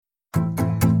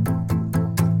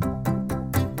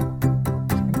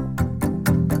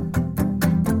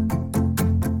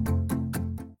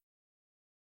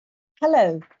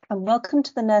Hello, and welcome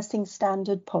to the Nursing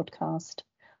Standard podcast.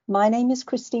 My name is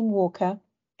Christine Walker,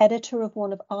 editor of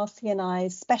one of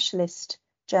RCNI's specialist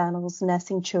journals,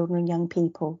 Nursing Children and Young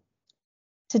People.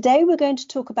 Today, we're going to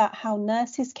talk about how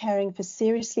nurses caring for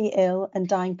seriously ill and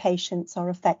dying patients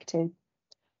are effective.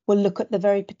 We'll look at the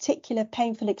very particular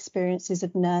painful experiences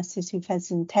of nurses who face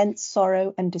intense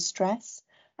sorrow and distress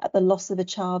at the loss of a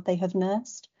child they have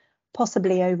nursed,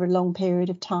 possibly over a long period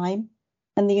of time,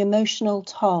 and the emotional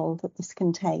toll that this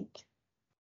can take.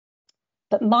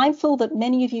 But mindful that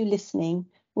many of you listening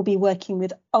will be working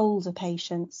with older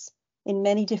patients in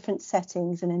many different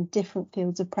settings and in different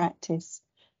fields of practice,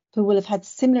 who will have had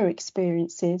similar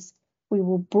experiences, we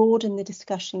will broaden the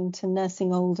discussion to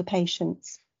nursing older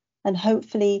patients and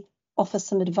hopefully offer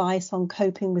some advice on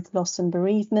coping with loss and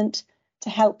bereavement to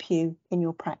help you in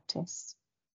your practice.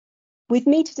 With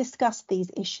me to discuss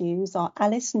these issues are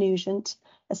Alice Nugent,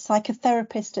 a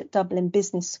psychotherapist at Dublin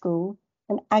Business School,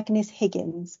 and Agnes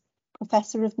Higgins,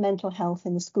 Professor of Mental Health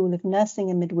in the School of Nursing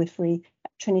and Midwifery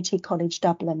at Trinity College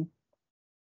Dublin.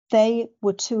 They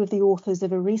were two of the authors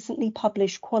of a recently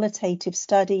published qualitative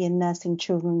study in Nursing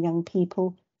Children and Young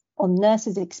People on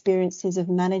nurses' experiences of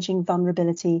managing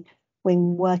vulnerability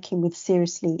when working with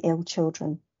seriously ill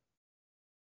children.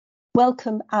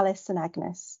 Welcome, Alice and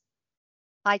Agnes.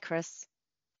 Hi, Chris.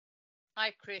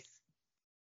 Hi, Chris.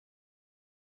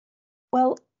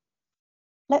 Well,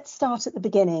 let's start at the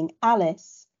beginning.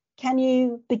 Alice, can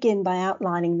you begin by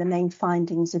outlining the main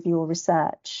findings of your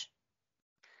research?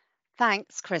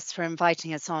 Thanks, Chris, for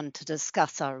inviting us on to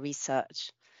discuss our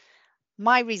research.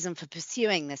 My reason for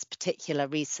pursuing this particular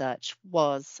research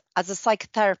was, as a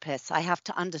psychotherapist, I have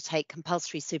to undertake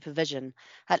compulsory supervision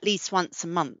at least once a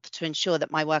month to ensure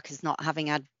that my work is not having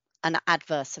an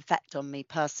adverse effect on me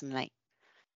personally.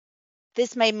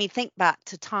 This made me think back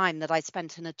to time that I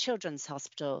spent in a children's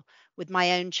hospital with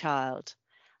my own child,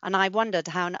 and I wondered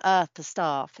how on earth the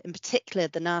staff, in particular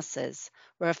the nurses,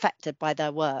 were affected by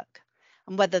their work,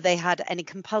 and whether they had any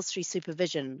compulsory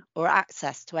supervision or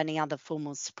access to any other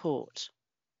formal support.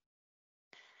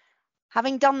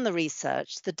 Having done the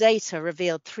research, the data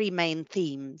revealed three main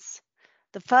themes.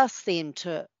 The first theme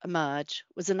to emerge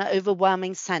was an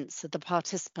overwhelming sense of the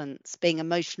participants being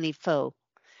emotionally full,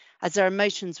 as their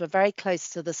emotions were very close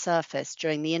to the surface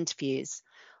during the interviews,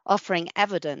 offering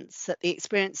evidence that the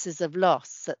experiences of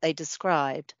loss that they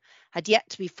described had yet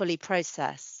to be fully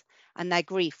processed and their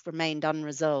grief remained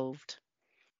unresolved.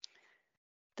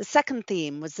 The second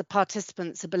theme was the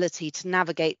participants' ability to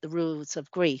navigate the rules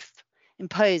of grief,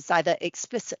 imposed either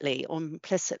explicitly or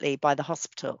implicitly by the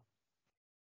hospital.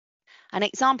 An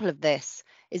example of this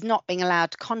is not being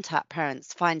allowed to contact parents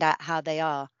to find out how they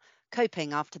are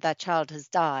coping after their child has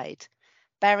died,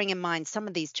 bearing in mind some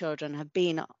of these children have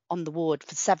been on the ward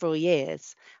for several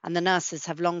years and the nurses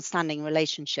have long-standing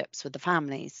relationships with the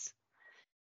families.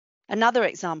 Another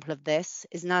example of this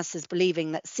is nurses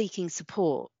believing that seeking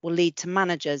support will lead to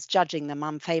managers judging them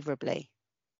unfavourably.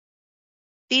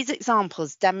 These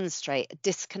examples demonstrate a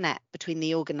disconnect between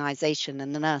the organisation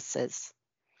and the nurses.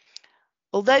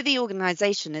 Although the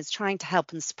organisation is trying to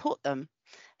help and support them,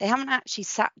 they haven't actually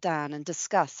sat down and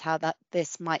discussed how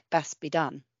this might best be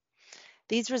done.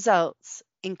 These results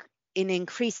in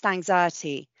increased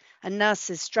anxiety and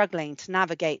nurses struggling to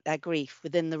navigate their grief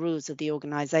within the rules of the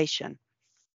organisation.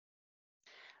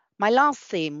 My last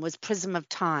theme was Prism of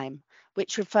Time,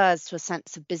 which refers to a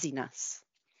sense of busyness.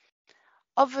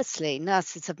 Obviously,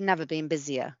 nurses have never been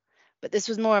busier, but this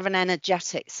was more of an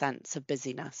energetic sense of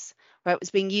busyness, where it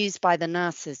was being used by the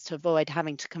nurses to avoid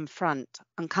having to confront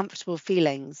uncomfortable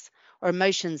feelings or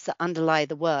emotions that underlie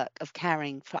the work of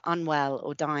caring for unwell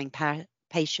or dying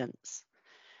patients.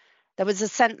 There was a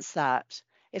sense that,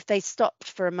 if they stopped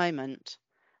for a moment,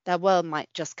 their world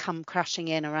might just come crashing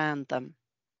in around them.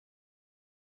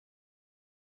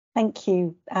 Thank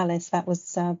you, Alice. That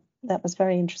was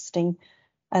very interesting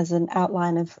as an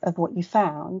outline of what you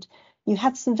found. You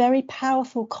had some very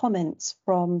powerful comments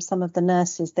from some of the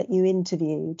nurses that you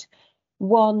interviewed.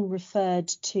 One referred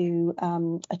to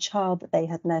a child that they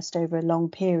had nursed over a long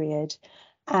period,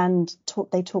 and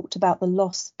they talked about the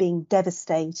loss being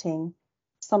devastating,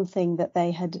 something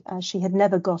that she had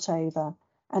never got over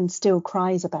and still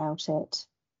cries about it.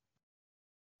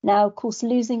 Now, of course,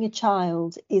 losing a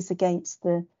child is against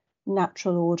the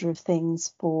natural order of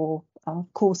things for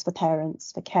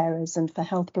parents, for carers, and for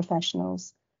health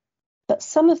professionals. But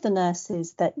some of the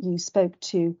nurses that you spoke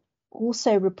to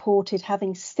also reported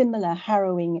having similar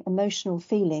harrowing emotional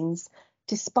feelings,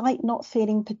 despite not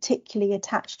feeling particularly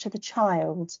attached to the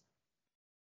child.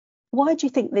 Why do you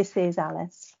think this is,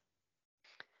 Alice?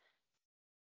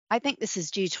 I think this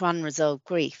is due to unresolved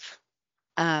grief.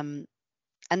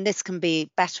 And this can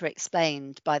be better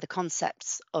explained by the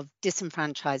concepts of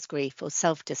disenfranchised grief or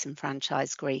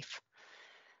self-disenfranchised grief.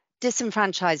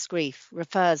 Disenfranchised grief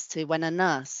refers to when a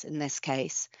nurse, in this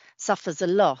case, suffers a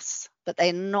loss, but they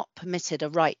are not permitted a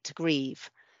right to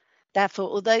grieve. Therefore,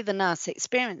 although the nurse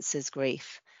experiences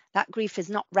grief, that grief is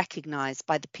not recognised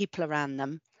by the people around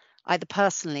them, either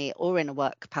personally or in a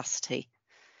work capacity.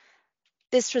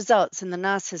 This results in the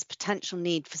nurse's potential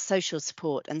need for social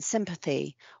support and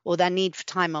sympathy, or their need for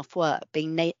time off work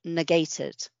being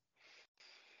negated.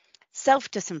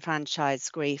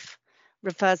 Self-disenfranchised grief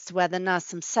refers to where the nurse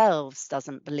themselves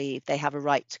doesn't believe they have a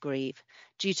right to grieve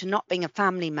due to not being a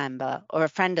family member or a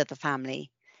friend of the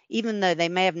family, even though they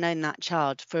may have known that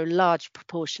child for a large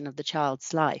proportion of the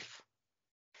child's life.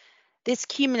 This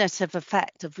cumulative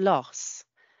effect of loss,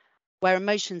 where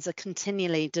emotions are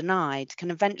continually denied,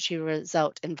 can eventually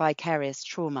result in vicarious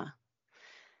trauma.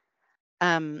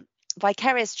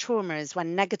 Vicarious trauma is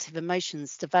when negative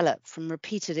emotions develop from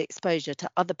repeated exposure to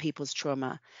other people's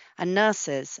trauma, and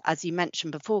nurses, as you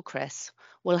mentioned before, Chris,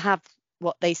 will have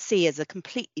what they see as a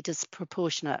completely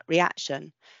disproportionate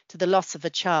reaction to the loss of a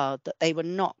child that they were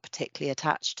not particularly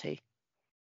attached to.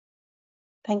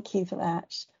 Thank you for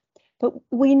that. But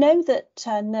we know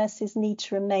that nurses need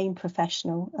to remain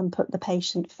professional and put the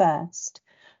patient first.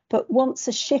 But once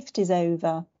a shift is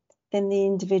over, then the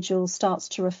individual starts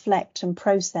to reflect and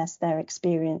process their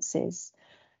experiences.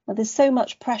 Now, there's so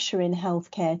much pressure in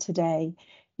healthcare today.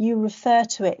 You refer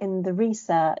to it in the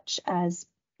research as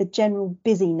the general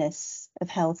busyness of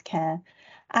healthcare.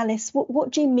 Alice,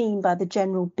 what do you mean by the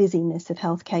general busyness of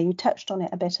healthcare? You touched on it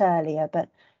a bit earlier, but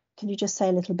can you just say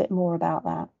a little bit more about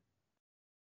that?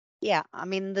 Yeah, I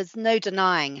mean, there's no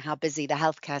denying how busy the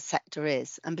healthcare sector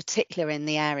is, and particularly in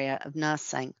the area of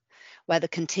nursing, where there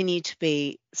continue to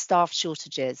be staff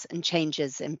shortages and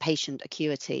changes in patient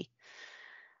acuity.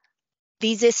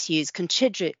 These issues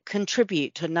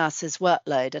contribute to a nurse's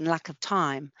workload and lack of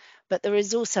time, but there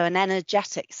is also an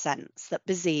energetic sense that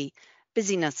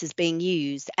busyness is being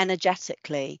used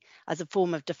energetically as a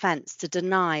form of defence to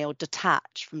deny or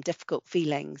detach from difficult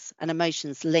feelings and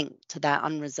emotions linked to their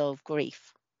unresolved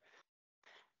grief.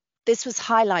 This was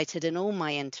highlighted in all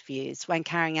my interviews when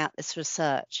carrying out this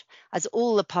research, as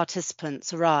all the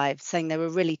participants arrived saying they were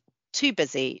really too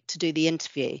busy to do the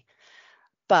interview.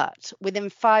 But within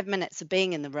 5 minutes of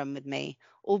being in the room with me,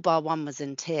 all bar one was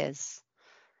in tears.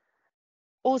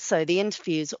 Also, the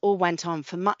interviews all went on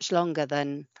for much longer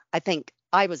than I think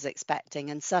I was expecting,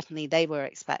 and certainly they were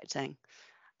expecting.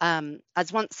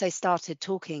 As once they started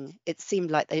talking, it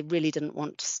seemed like they really didn't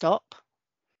want to stop.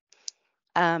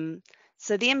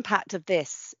 So the impact of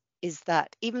this is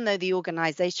that even though the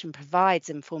organisation provides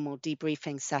informal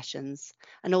debriefing sessions,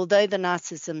 and although the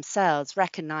nurses themselves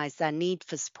recognise their need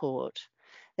for support,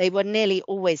 they were nearly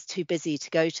always too busy to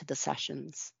go to the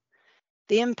sessions.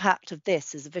 The impact of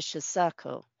this is a vicious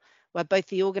circle, where both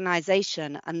the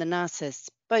organisation and the nurses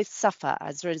both suffer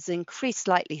as there is increased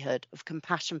likelihood of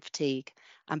compassion fatigue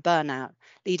and burnout,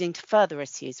 leading to further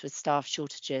issues with staff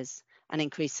shortages and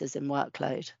increases in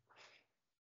workload.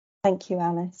 Thank you,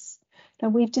 Alice. Now,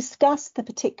 we've discussed the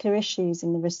particular issues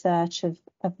in the research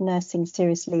of nursing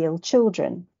seriously ill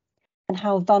children and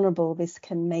how vulnerable this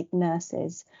can make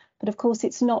nurses. But of course,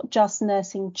 it's not just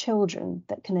nursing children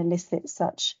that can elicit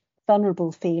such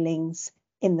vulnerable feelings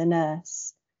in the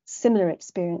nurse. Similar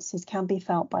experiences can be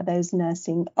felt by those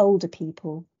nursing older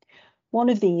people. One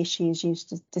of the issues used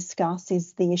to discuss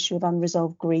is the issue of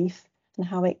unresolved grief and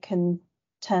how it can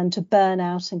turn to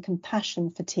burnout and compassion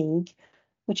fatigue,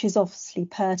 which is obviously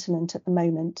pertinent at the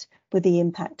moment with the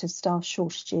impact of staff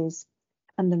shortages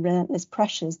and the relentless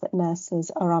pressures that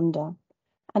nurses are under.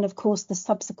 And of course, the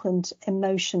subsequent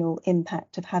emotional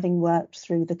impact of having worked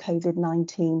through the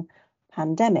COVID-19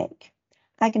 pandemic.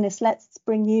 Agnes, let's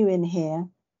bring you in here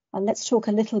and let's talk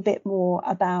a little bit more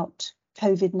about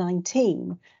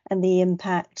COVID-19 and the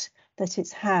impact that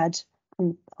it's had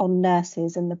on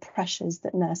nurses and the pressures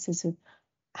that nurses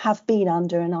have been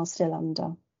under and are still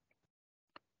under.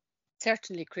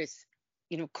 Certainly, Chris,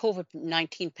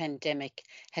 COVID-19 pandemic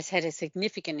has had a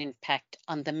significant impact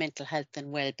on the mental health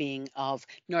and well-being of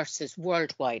nurses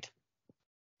worldwide.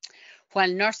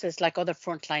 While nurses, like other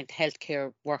frontline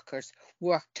healthcare workers,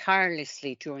 worked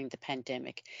tirelessly during the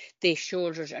pandemic, they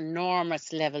shouldered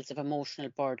enormous levels of emotional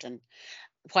burden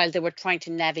while they were trying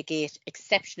to navigate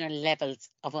exceptional levels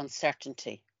of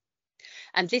uncertainty.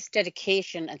 And this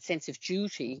dedication and sense of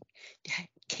duty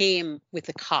came with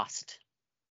a cost.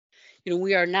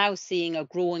 We are now seeing a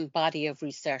growing body of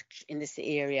research in this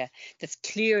area that's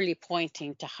clearly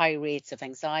pointing to high rates of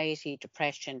anxiety,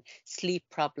 depression, sleep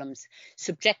problems,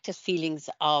 subjective feelings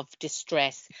of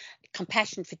distress,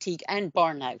 compassion fatigue, and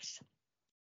burnout.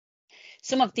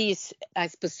 Some of these, I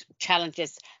suppose,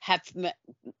 challenges have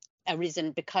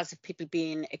arisen because of people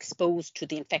being exposed to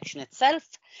the infection itself,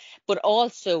 but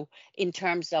also in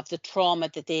terms of the trauma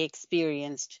that they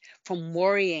experienced from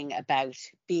worrying about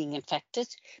being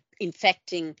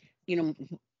infecting,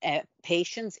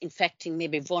 patients, infecting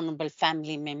maybe vulnerable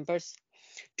family members,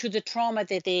 to the trauma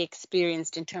that they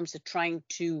experienced in terms of trying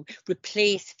to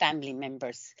replace family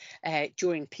members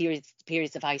during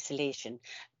periods of isolation,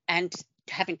 and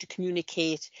having to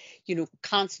communicate,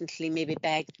 constantly maybe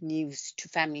bad news to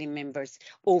family members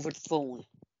over the phone.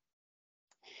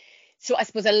 So I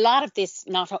suppose a lot of this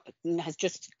has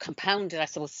just compounded, I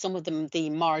suppose, some of the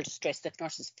moral distress that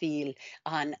nurses feel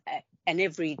on an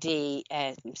everyday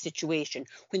situation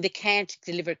when they can't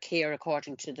deliver care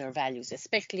according to their values,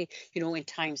 especially, in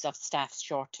times of staff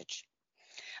shortage.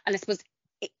 And I suppose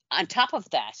on top of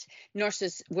that,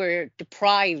 nurses were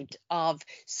deprived of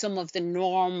some of the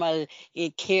normal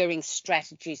caring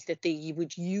strategies that they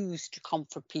would use to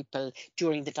comfort people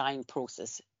during the dying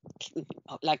process,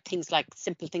 like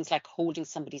simple things like holding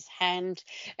somebody's hand,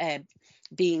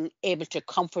 being able to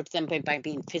comfort them by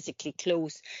being physically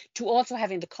close, to also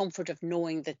having the comfort of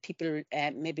knowing that people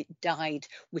maybe died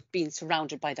with being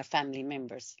surrounded by their family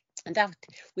members. And that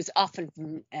was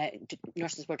often,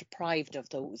 nurses were deprived of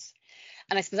those.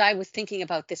 And I suppose I was thinking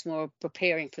about this more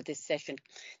preparing for this session,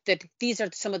 that these are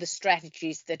some of the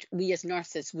strategies that we as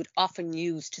nurses would often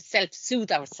use to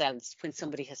self-soothe ourselves when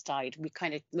somebody has died. We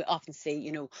often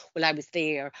say, well, I was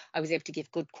there, I was able to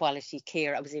give good quality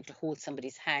care, I was able to hold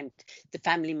somebody's hand, the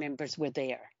family members were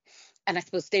there. And I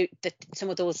suppose that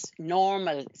some of those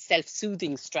normal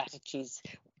self-soothing strategies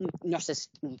nurses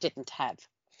didn't have.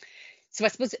 So I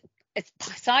suppose,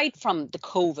 aside from the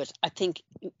COVID, I think,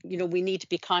 we need to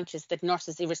be conscious that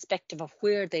nurses, irrespective of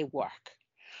where they work,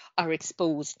 are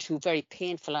exposed to very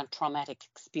painful and traumatic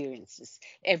experiences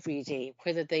every day,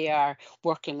 whether they are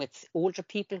working with older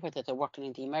people, whether they're working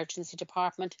in the emergency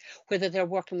department, whether they're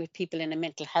working with people in a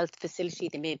mental health facility.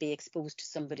 They may be exposed to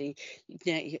somebody,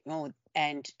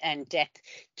 and death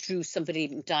through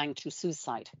somebody dying through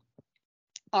suicide,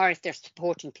 or if they're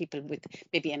supporting people with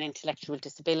maybe an intellectual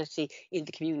disability in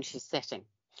the community setting.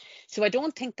 So I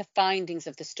don't think the findings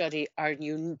of the study are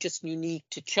just unique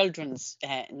to children's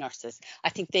nurses. I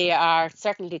think they are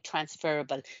certainly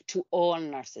transferable to all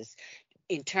nurses,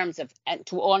 in terms of, and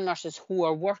to all nurses who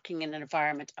are working in an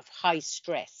environment of high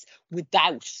stress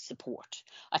without support.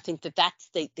 I think that that's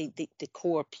the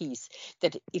core piece,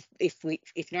 that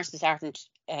if nurses aren't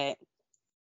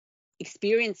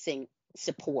experiencing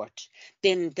support,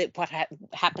 then what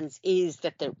happens is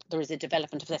that there is a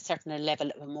development of a certain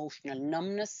level of emotional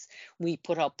numbness. We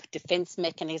put up defense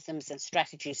mechanisms and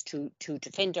strategies to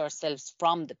defend ourselves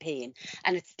from the pain,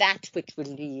 and it's that which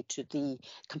will lead to the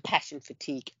compassion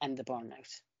fatigue and the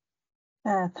burnout.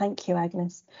 Thank you,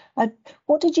 Agnes.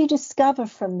 What did you discover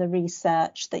from the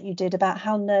research that you did about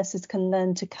how nurses can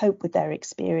learn to cope with their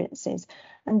experiences?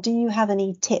 And do you have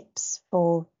any tips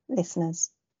for listeners?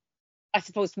 I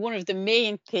suppose one of the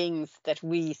main things that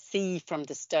we see from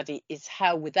the study is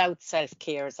how, without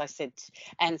self-care, as I said,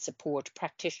 and support,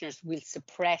 practitioners will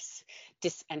suppress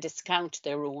and discount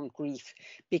their own grief,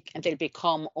 and they'll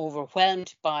become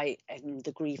overwhelmed by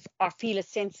the grief, or feel a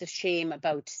sense of shame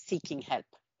about seeking help.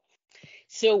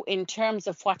 So in terms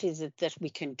of what is it that we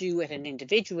can do at an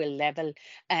individual level,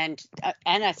 and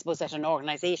I suppose at an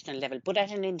organizational level, but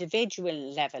at an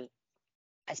individual level,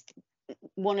 as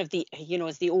one of the,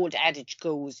 as the old adage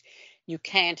goes, you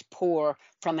can't pour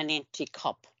from an empty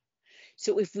cup.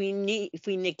 So if we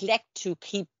neglect to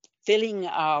keep filling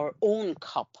our own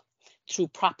cup through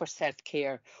proper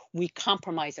self-care, we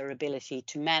compromise our ability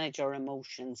to manage our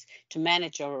emotions, to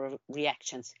manage our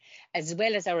reactions, as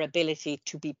well as our ability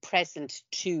to be present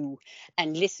to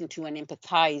and listen to and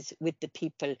empathize with the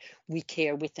people we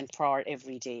care with and for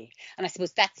every day. And I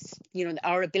suppose that's,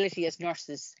 our ability as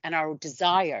nurses and our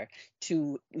desire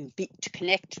to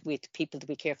connect with people that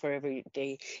we care for every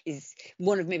day is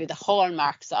one of maybe the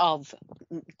hallmarks of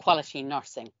quality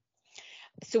nursing.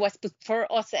 So I suppose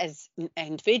for us as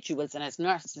individuals and as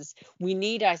nurses, we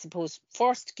need, I suppose,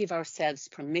 first give ourselves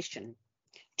permission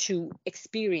to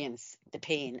experience the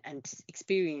pain and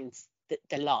experience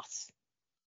the loss,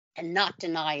 and not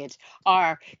deny it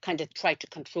or kind of try to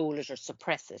control it or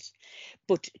suppress it,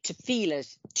 but to feel it,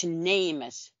 to name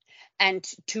it, and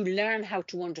to learn how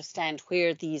to understand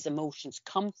where these emotions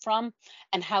come from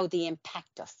and how they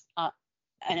impact us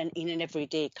in an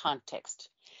everyday context.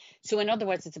 So in other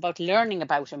words, it's about learning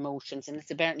about emotions, and it's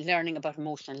about learning about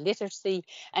emotional literacy,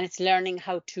 and it's learning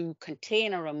how to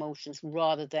contain our emotions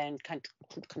rather than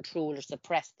control or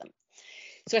suppress them.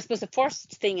 So I suppose the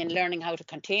first thing in learning how to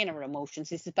contain our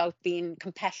emotions is about being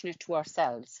compassionate to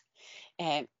ourselves.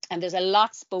 And there's a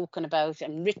lot spoken about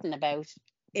and written about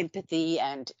empathy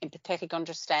and empathetic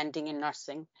understanding in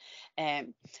nursing.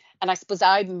 And I suppose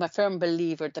I'm a firm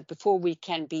believer that before we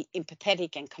can be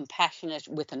empathetic and compassionate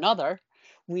with another,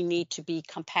 we need to be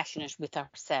compassionate with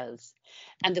ourselves,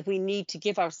 and that we need to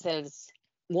give ourselves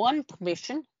one,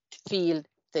 permission to feel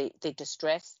the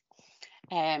distress,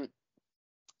 and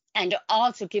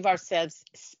also give ourselves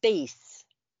space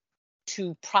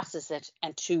to process it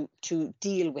and to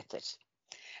deal with it.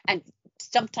 And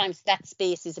sometimes that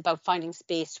space is about finding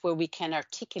space where we can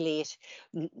articulate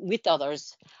with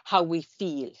others how we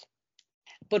feel.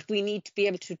 But we need to be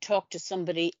able to talk to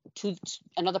somebody, to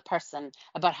another person,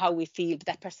 about how we feel. But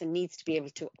that person needs to be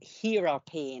able to hear our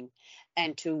pain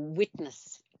and to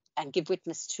witness and give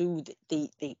witness to the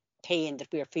pain that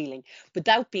we are feeling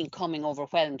without becoming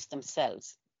overwhelmed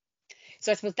themselves.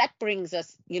 So I suppose that brings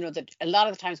us, that a lot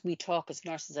of the times we talk as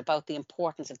nurses about the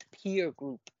importance of the peer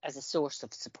group as a source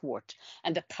of support,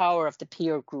 and the power of the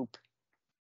peer group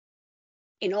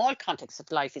in all contexts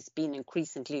of life is being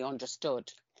increasingly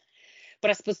understood. But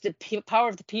I suppose the power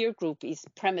of the peer group is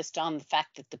premised on the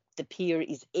fact that the peer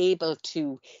is able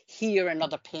to hear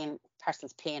another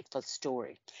person's painful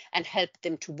story and help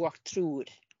them to work through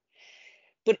it.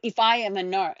 But if I am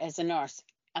as a nurse,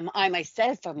 I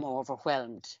myself am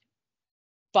overwhelmed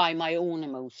by my own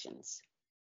emotions,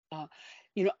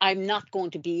 I'm not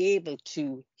going to be able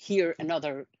to hear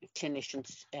another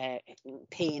clinician's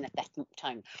pain at that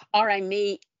time. Or I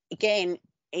may, again,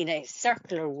 in a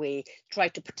circular way, try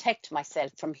to protect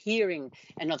myself from hearing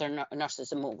another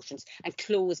nurse's emotions and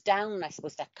close down, I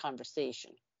suppose, that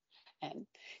conversation.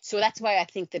 So that's why I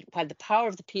think that while the power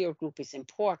of the peer group is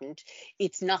important,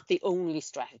 it's not the only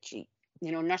strategy.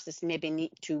 Nurses maybe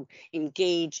need to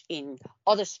engage in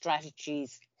other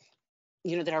strategies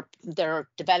that are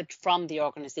developed from the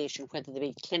organisation, whether they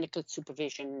be clinical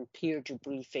supervision, peer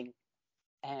debriefing.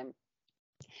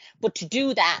 But to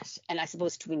do that, and I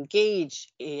suppose to engage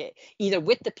either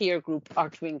with the peer group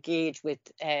or to engage with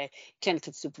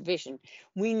clinical supervision,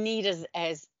 we need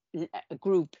as a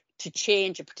group to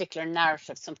change a particular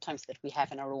narrative sometimes that we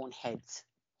have in our own heads.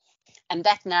 And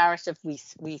that narrative,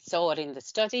 we saw it in the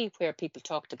study where people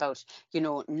talked about,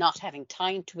 not having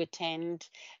time to attend,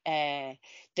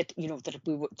 that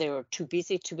they were too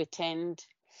busy to attend.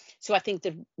 So I think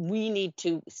that we need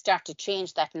to start to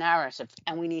change that narrative,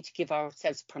 and we need to give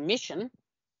ourselves permission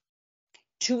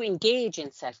to engage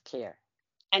in self-care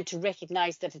and to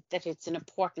recognise that it's an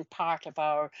important part of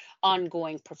our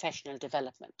ongoing professional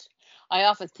development. I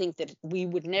often think that we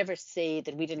would never say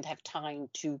that we didn't have time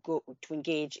to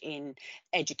engage in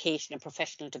education and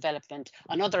professional development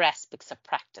on other aspects of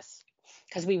practice,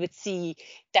 because we would see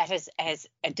that as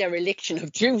a dereliction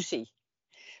of duty.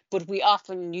 But we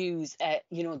often use,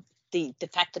 the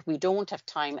fact that we don't have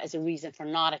time as a reason for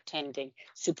not attending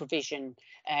supervision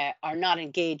or not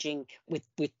engaging with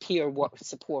peer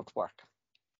support work.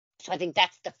 So I think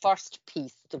that's the first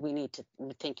piece that we need to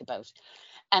think about.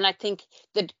 And I think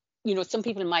that, some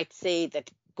people might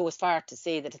go as far to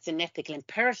say that it's an ethical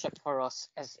imperative for us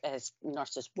as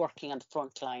nurses working on the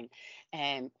front line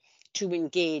to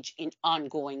engage in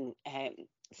ongoing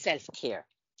self-care.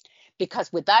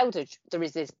 Because without it, there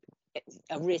is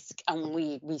a risk, and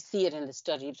we see it in the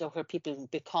study, where people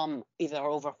become either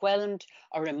overwhelmed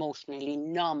or emotionally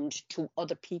numbed to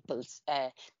other people's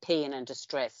pain and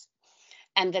distress.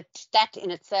 And that in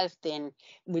itself then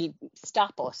will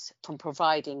stop us from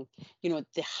providing,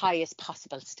 the highest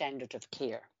possible standard of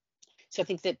care. So I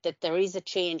think that there is a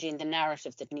change in the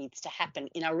narrative that needs to happen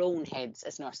in our own heads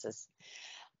as nurses.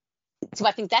 So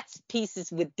I think that's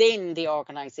pieces within the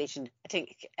organisation, I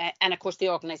think, and of course the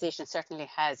organisation certainly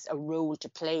has a role to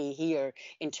play here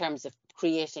in terms of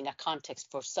creating a context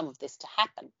for some of this to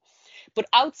happen. But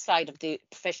outside of the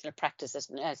professional practice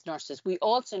as nurses, we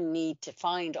also need to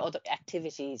find other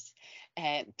activities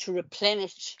to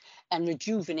replenish and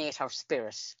rejuvenate our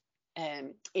spirit.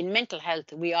 In mental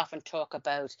health, we often talk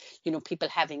about, people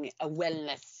having a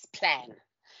wellness plan.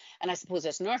 And I suppose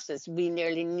as nurses, we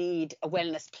nearly need a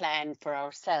wellness plan for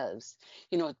ourselves,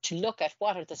 to look at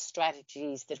what are the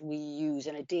strategies that we use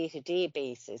on a day-to-day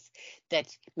basis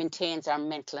that maintains our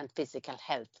mental and physical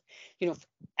health,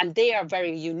 and they are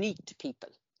very unique to people.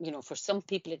 For some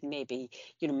people, it may be,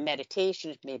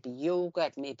 meditation, it may be yoga,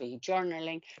 it may be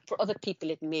journaling. For other people,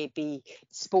 it may be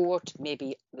sport,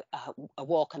 maybe a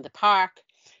walk in the park.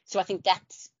 So I think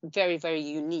that's very, very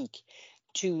unique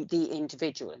to the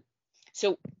individual.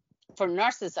 So for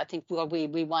nurses, I think what we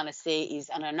want to say is,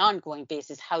 on an ongoing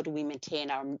basis, how do we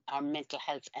maintain our mental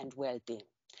health and well-being?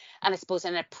 And I suppose,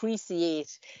 and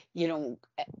appreciate,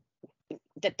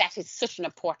 that is such an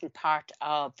important part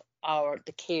of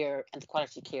the care and the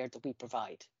quality care that we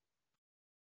provide.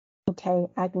 Okay,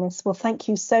 Agnes. Well, thank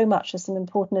you so much. There's some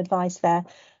important advice there.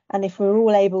 And if we're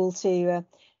all able to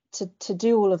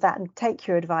do all of that and take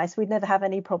your advice, we'd never have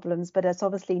any problems. But it's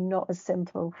obviously not as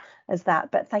simple as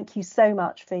that. But thank you so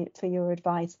much for your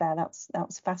advice there. That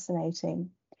was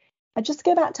fascinating. I just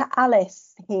go back to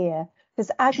Alice here,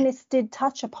 because Agnes did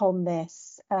touch upon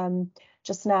this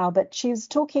just now, but we're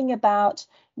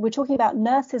talking about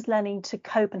nurses learning to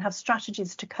cope and have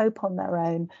strategies to cope on their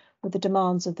own with the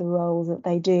demands of the role that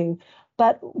they do.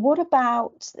 But what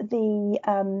about the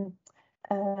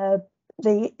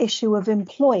issue of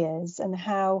employers and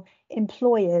how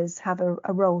employers have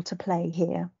a role to play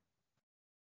here?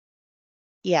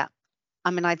 Yeah.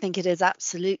 I think it is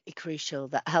absolutely crucial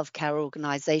that healthcare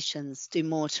organisations do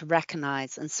more to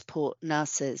recognise and support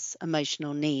nurses'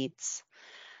 emotional needs.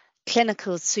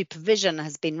 Clinical supervision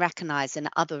has been recognised in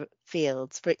other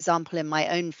fields, for example, in my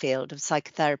own field of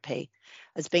psychotherapy,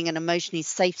 as being an emotionally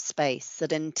safe space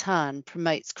that in turn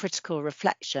promotes critical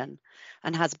reflection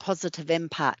and has a positive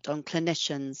impact on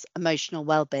clinicians' emotional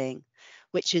well-being,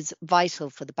 which is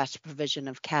vital for the better provision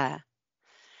of care.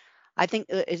 I think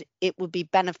it would be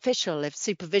beneficial if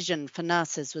supervision for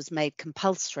nurses was made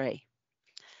compulsory.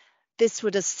 This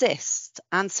would assist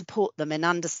and support them in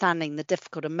understanding the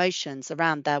difficult emotions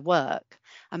around their work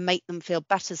and make them feel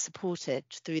better supported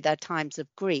through their times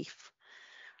of grief.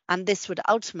 And this would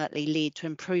ultimately lead to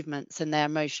improvements in their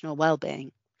emotional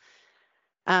well-being.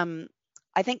 I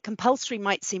think compulsory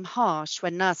might seem harsh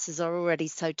when nurses are already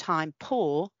so time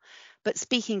poor, but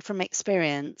speaking from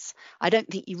experience, I don't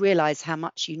think you realise how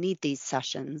much you need these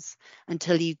sessions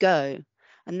until you go,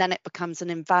 and then it becomes an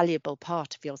invaluable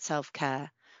part of your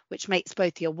self-care, which makes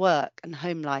both your work and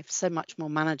home life so much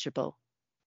more manageable.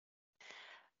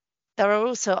 There are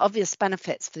also obvious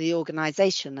benefits for the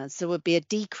organisation, as there would be a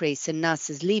decrease in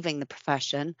nurses leaving the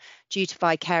profession due to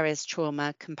vicarious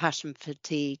trauma, compassion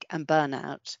fatigue and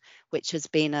burnout, which has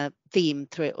been a theme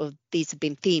these have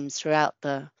been themes throughout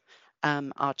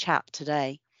our chat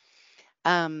today.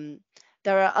 There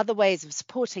are other ways of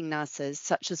supporting nurses,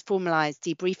 such as formalised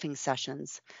debriefing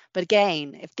sessions. But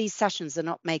again, if these sessions are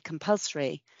not made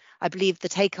compulsory, I believe the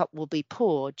take-up will be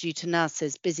poor due to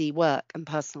nurses' busy work and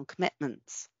personal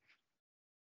commitments.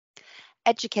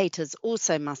 Educators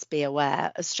also must be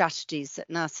aware of strategies that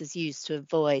nurses use to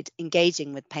avoid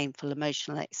engaging with painful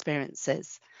emotional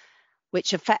experiences,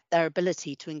 which affect their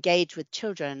ability to engage with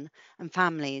children and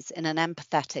families in an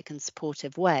empathetic and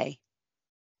supportive way.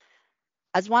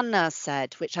 As one nurse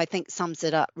said, which I think sums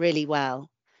it up really well,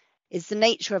 is the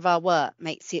nature of our work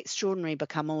makes the extraordinary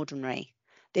become ordinary.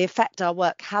 The effect our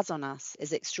work has on us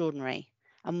is extraordinary,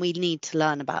 and we need to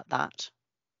learn about that.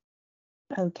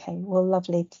 Okay, well,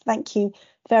 lovely. Thank you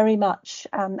very much,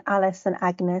 Alice and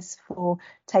Agnes, for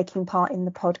taking part in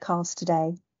the podcast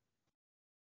today.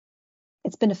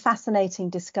 It's been a fascinating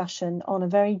discussion on a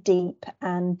very deep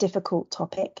and difficult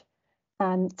topic.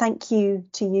 And thank you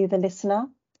to you, the listener.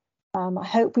 I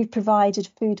hope we've provided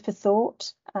food for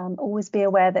thought. Always be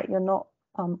aware that you're not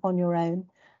on your own.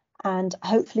 And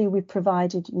hopefully we've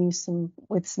provided you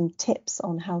with some tips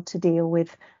on how to deal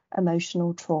with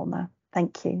emotional trauma.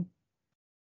 Thank you.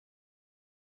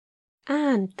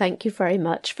 And thank you very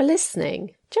much for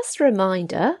listening. Just a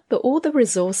reminder that all the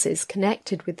resources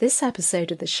connected with this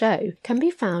episode of the show can be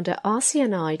found at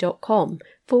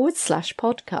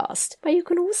rcni.com/podcast, where you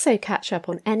can also catch up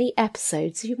on any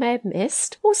episodes you may have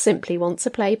missed or simply want to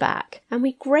play back. And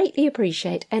we greatly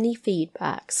appreciate any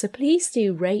feedback, so please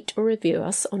do rate or review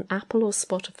us on Apple or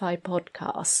Spotify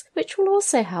podcasts, which will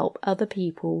also help other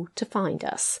people to find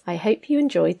us. I hope you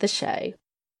enjoyed the show.